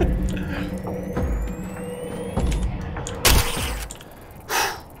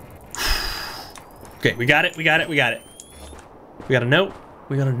 Okay, we got it, we got it, we got it. We got a note,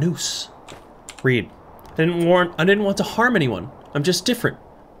 we got a noose. Read. I didn't want to harm anyone. I'm just different.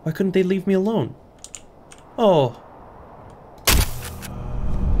 Why couldn't they leave me alone? Oh.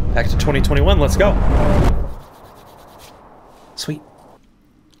 Back to 2021, let's go. Sweet.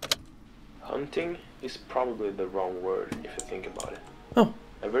 Hunting is probably the wrong word if you think about it. Oh.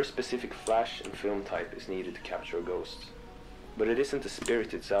 A very specific flash and film type is needed to capture a ghost. But it isn't the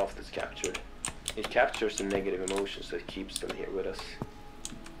spirit itself that's captured. It captures the negative emotions that keeps them here with us.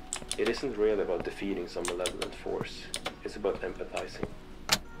 It isn't really about defeating some malevolent force. It's about empathizing.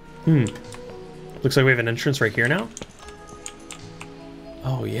 Looks like we have an entrance right here now.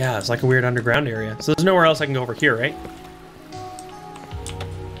 Oh yeah, it's like a weird underground area. So there's nowhere else I can go over here, right?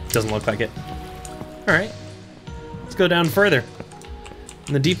 Doesn't look like it. Alright. Let's go down further.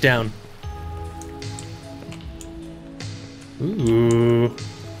 In the deep down. Ooh.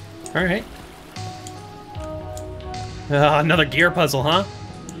 Alright. Another gear puzzle, huh?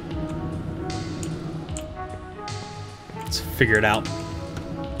 Let's figure it out.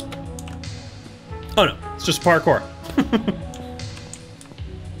 Oh no, it's just parkour.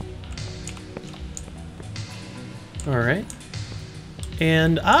 Alright.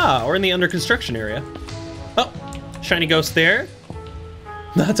 And, we're in the under construction area. Oh, shiny ghost there.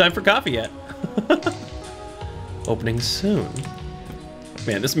 Not time for coffee yet. Opening soon.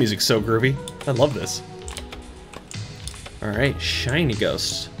 Man, this music's so groovy. I love this. Alright, shiny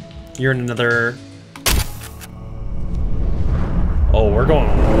ghost. You're in another... Oh, we're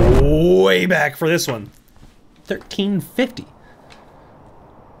going way back for this one. 1350.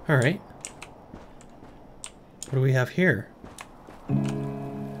 Alright. What do we have here?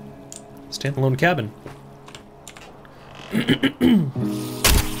 Standalone cabin.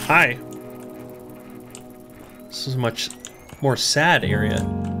 Hi. This is a much more sad area.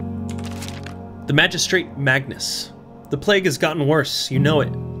 The Magistrate Magnus. The plague has gotten worse, you know it.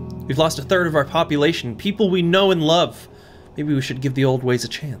 We've lost a third of our population, people we know and love. Maybe we should give the old ways a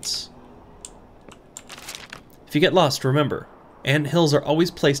chance. If you get lost, remember, ant hills are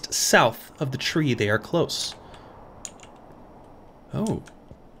always placed south of the tree they are close. Oh,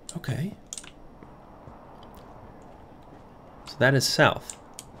 okay. So that is south.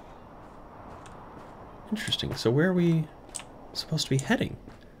 Interesting. So where are we supposed to be heading?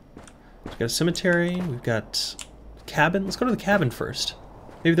 We've got a cemetery, we've got a cabin. Let's go to the cabin first.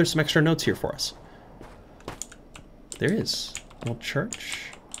 Maybe there's some extra notes here for us. There is. An old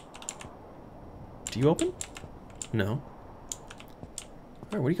church. Do you open? No.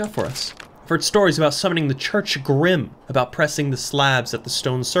 Alright, what do you got for us? I've heard stories about summoning the Church Grim, about pressing the slabs at the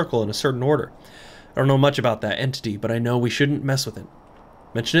stone circle in a certain order. I don't know much about that entity, but I know we shouldn't mess with it.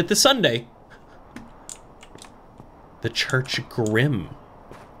 Mention it this Sunday. The Church Grim.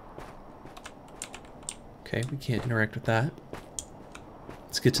 Okay, we can't interact with that.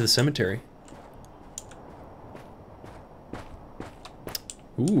 Let's get to the cemetery.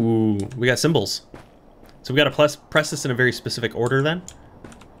 Ooh, we got symbols. So we gotta press this in a very specific order then,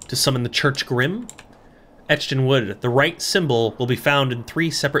 to summon the Church Grim. Etched in wood, the right symbol will be found in 3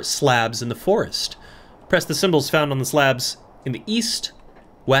 separate slabs in the forest. Press the symbols found on the slabs in the east,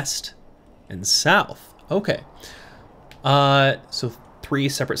 west, and south. Okay. So 3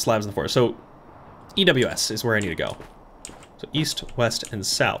 separate slabs in the forest. So EWS is where I need to go. So east, west, and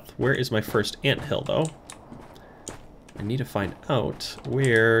south. Where is my first anthill, though? I need to find out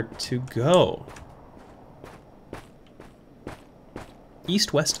where to go.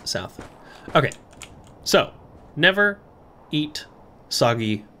 East, west, south. Okay. So, never eat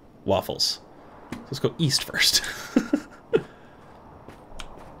soggy waffles. So let's go east first.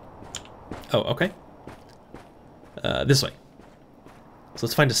 Oh, okay. This way. So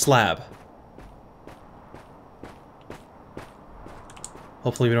let's find a slab.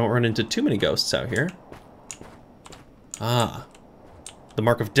 Hopefully we don't run into too many ghosts out here. Ah. The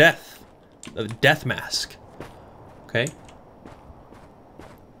mark of death. The death mask. Okay.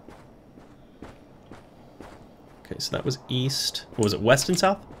 Okay, so that was east. What was it, west and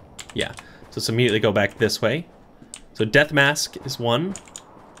south? Yeah. So let's immediately go back this way. So death mask is 1.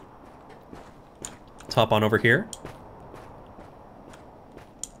 Let's hop on over here.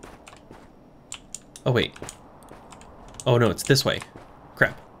 Oh, wait. Oh, no, it's this way.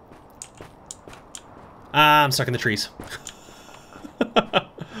 Crap. Ah, I'm stuck in the trees.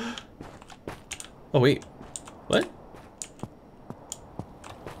 Oh, wait. What?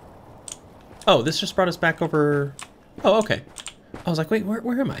 Oh, this just brought us back over... Oh, okay. I was like, wait,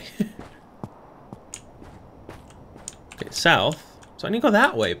 where am I? Okay, south. So I need to go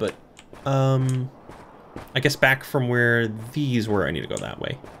that way, but... I guess back from where these were, I need to go that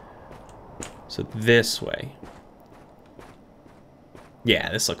way. So this way.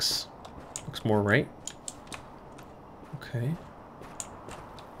 Yeah, this looks more right. Okay.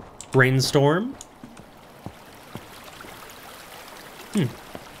 Rainstorm. I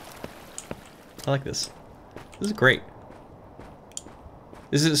like this. This is great.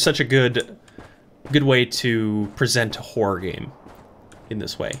 This is such a good way to present a horror game in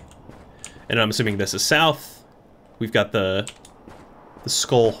this way. And I'm assuming this is south. We've got the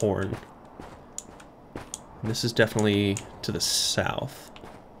skull horn. And this is definitely to the south.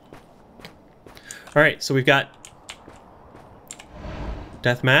 All right, so we've got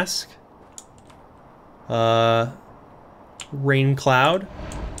death mask, rain cloud,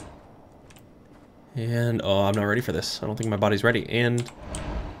 and oh, I'm not ready for this. I don't think my body's ready. And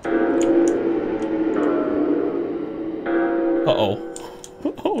uh-oh.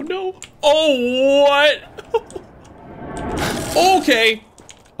 Oh no. Oh, what? Okay.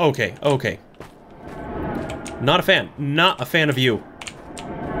 Okay. Not a fan. Not a fan of you.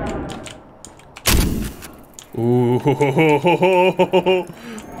 Ooh.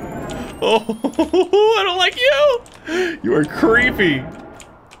 Oh, I don't like you. You are creepy.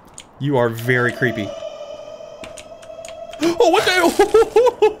 You are very creepy. Oh, what the?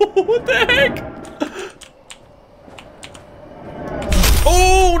 What the heck?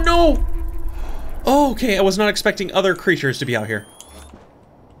 Oh, no. Oh, okay, I was not expecting other creatures to be out here.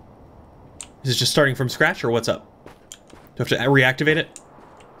 Is it just starting from scratch, or what's up? Do I have to reactivate it?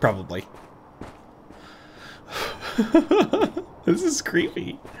 Probably. This is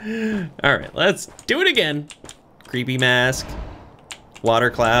creepy. Alright, let's do it again. Creepy mask. Water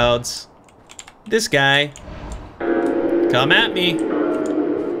clouds. This guy. Come at me.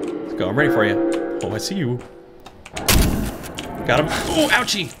 Let's go, I'm ready for you. Oh, I see you. Got him. Oh,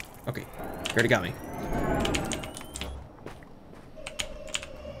 ouchie! Okay, you already got me.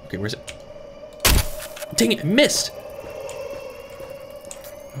 Okay, where's it? Dang it, I missed!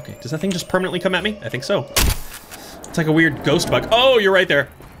 Okay, does that thing just permanently come at me? I think so. It's like a weird ghost bug. Oh, you're right there.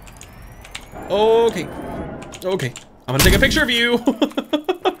 Okay. Okay. I'm gonna take a picture of you.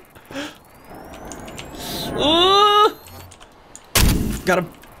 Got him.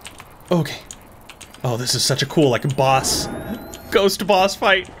 Okay. Oh, this is such a cool, like, boss. Ghost boss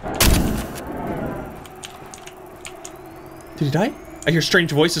fight. Did he die? I hear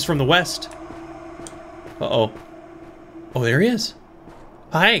strange voices from the west. Uh-oh. Oh, there he is.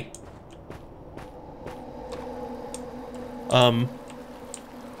 Hi.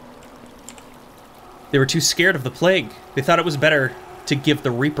 They were too scared of the plague. They thought it was better to give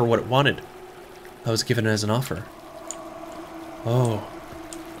the Reaper what it wanted. I was given it as an offer. Oh.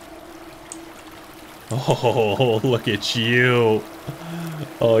 Oh, look at you.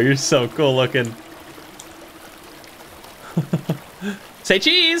 Oh, you're so cool looking. Say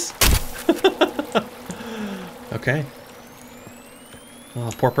cheese! Okay. Oh,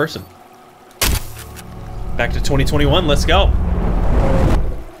 poor person. Back to 2021, let's go.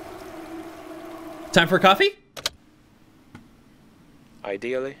 Time for coffee?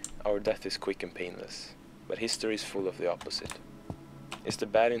 Ideally, our death is quick and painless, but history is full of the opposite. It's the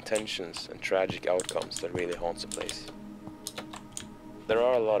bad intentions and tragic outcomes that really haunts a place. There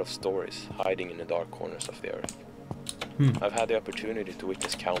are a lot of stories hiding in the dark corners of the earth. I've had the opportunity to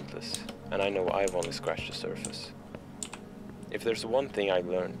witness countless, and I know I've only scratched the surface. If there's one thing I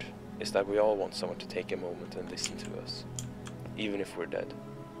learned, it's that we all want someone to take a moment and listen to us, even if we're dead.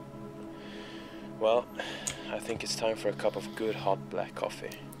 Well, I think it's time for a cup of good hot black coffee.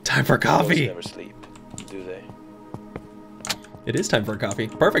 Time for coffee! Ghosts never sleep, do they? It is time for a coffee.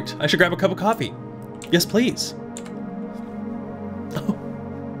 Perfect. I should grab a cup of coffee. Yes, please. Oh.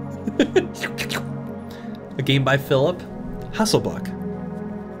 A game by Philip Hasselbach.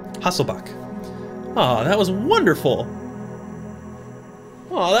 Oh, that was wonderful.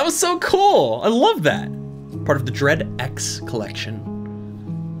 Oh, that was so cool. I love that. Part of the Dread X collection.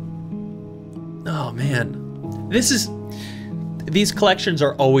 Oh, man. These collections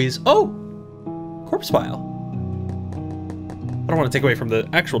are always... Oh! Corpse Pile. I don't want to take away from the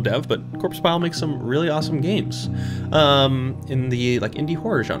actual dev, but Corpse Pile makes some really awesome games. In the, like, indie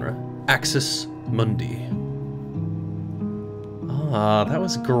horror genre. Axis Mundi. Ah, that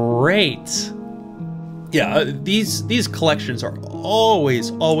was great. Yeah, these collections are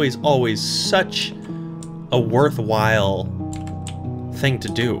always such a worthwhile thing to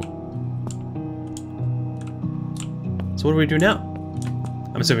do. So what do we do now?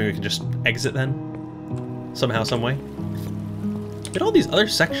 I'm assuming we can just exit then? Somehow, some way? Get all these other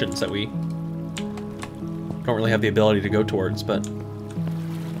sections that we don't really have the ability to go towards, but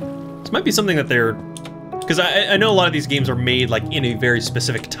this might be something that they're... Because I know a lot of these games are made like in a very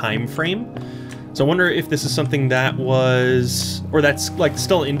specific time frame. So I wonder if this is something that was, or that's like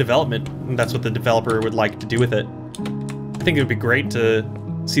still in development, and that's what the developer would like to do with it. I think it would be great to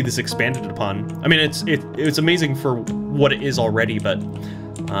see this expanded upon. I mean, it's amazing for what it is already, but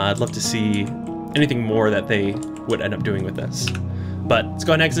I'd love to see anything more that they would end up doing with this. But let's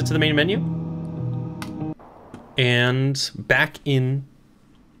go ahead and exit to the main menu. And back in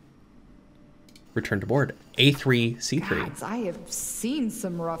return to board. A3C3. Gods, I have seen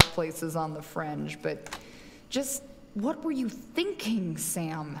some rough places on the fringe, but just what were you thinking,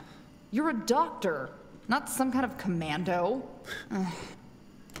 Sam? You're a doctor, not some kind of commando.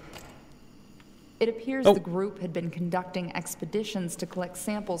 It appears the group had been conducting expeditions to collect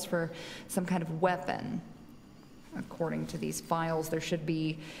samples for some kind of weapon. According to these files, there should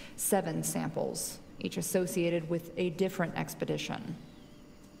be 7 samples, each associated with a different expedition.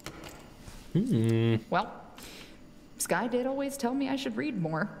 Well, Sky did always tell me I should read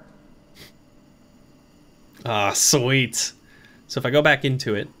more. Ah, sweet. So if I go back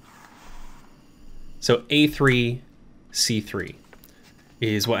into it, so A3C3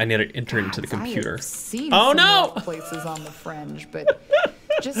 is what I need to enter into the computer. I've seen oh some no! rough places on the fringe, but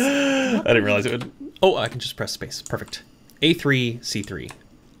just I didn't realize it would. Oh, I can just press space. Perfect. A3C3.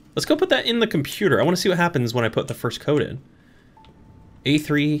 Let's go put that in the computer. I want to see what happens when I put the first code in.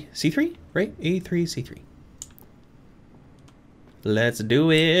 A3C3, right? A3C3. Let's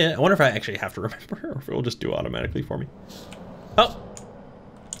do it. I wonder if I actually have to remember or if it will just do automatically for me. Oh.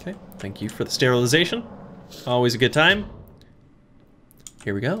 Okay. Thank you for the sterilization. Always a good time.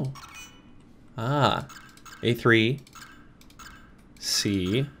 Here we go. Ah. A3.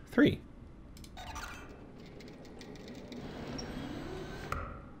 C3.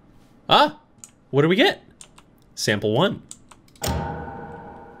 Ah. What do we get? Sample 1.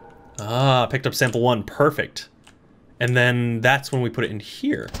 Ah, picked up sample 1. Perfect. And then that's when we put it in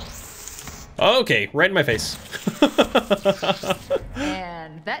here. Okay, right in my face.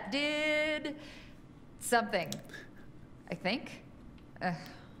 And that did something, I think.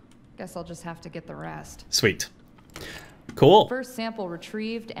 Guess I'll just have to get the rest. Sweet. Cool. First sample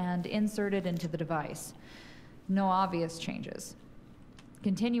retrieved and inserted into the device. No obvious changes.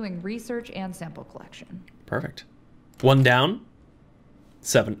 Continuing research and sample collection. Perfect. 1 down.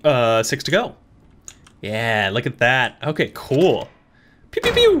 6 to go. Yeah, look at that. Okay, cool. Pew,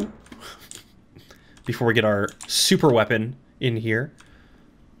 pew, pew. Before we get our super weapon in here.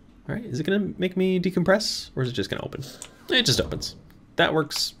 All right, is it gonna make me decompress or is it just gonna open? It just opens. That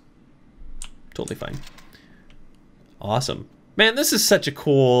works totally fine. Awesome. Man, this is such a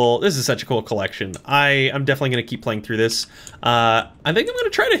cool collection. I'm definitely gonna keep playing through this. I think I'm gonna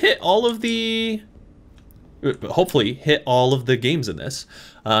try to hit all of the, hopefully hit all of the games in this.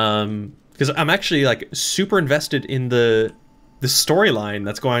 Because I'm actually like super invested in the storyline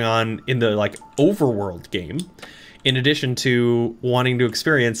that's going on in the like overworld game, in addition to wanting to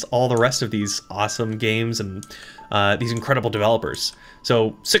experience all the rest of these awesome games and these incredible developers.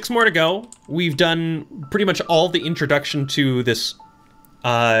 So 6 more to go. We've done pretty much all the introduction to this.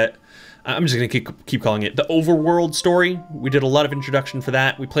 I'm just gonna keep calling it the overworld story. We did a lot of introduction for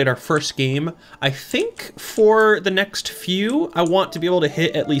that. We played our first game. I think for the next few, I want to be able to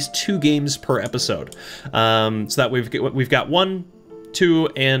hit at least 2 games per episode, so that we've got 1, 2,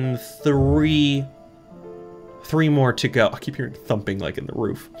 and 3 more to go. I keep hearing thumping like in the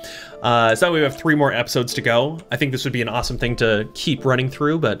roof. So that way we have 3 more episodes to go. I think this would be an awesome thing to keep running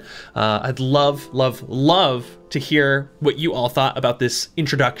through, but I'd love to hear what you all thought about this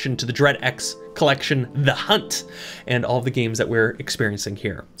introduction to the Dread X collection, The Hunt, and all the games that we're experiencing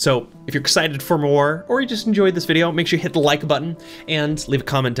here. So if you're excited for more, or you just enjoyed this video, make sure you hit the like button and leave a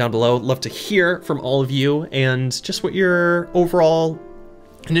comment down below. Love to hear from all of you and just what your overall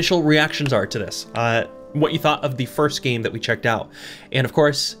initial reactions are to this. What you thought of the first game that we checked out. And of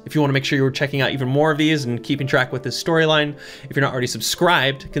course, if you want to make sure you're checking out even more of these and keeping track with this storyline, if you're not already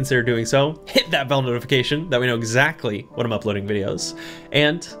subscribed, consider doing so. Hit that bell notification that we know exactly when I'm uploading videos.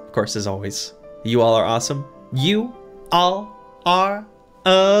 And of course, as always, you all are awesome. You all are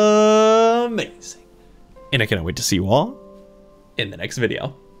amazing. And I cannot wait to see you all in the next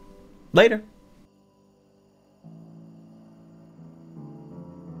video. Later.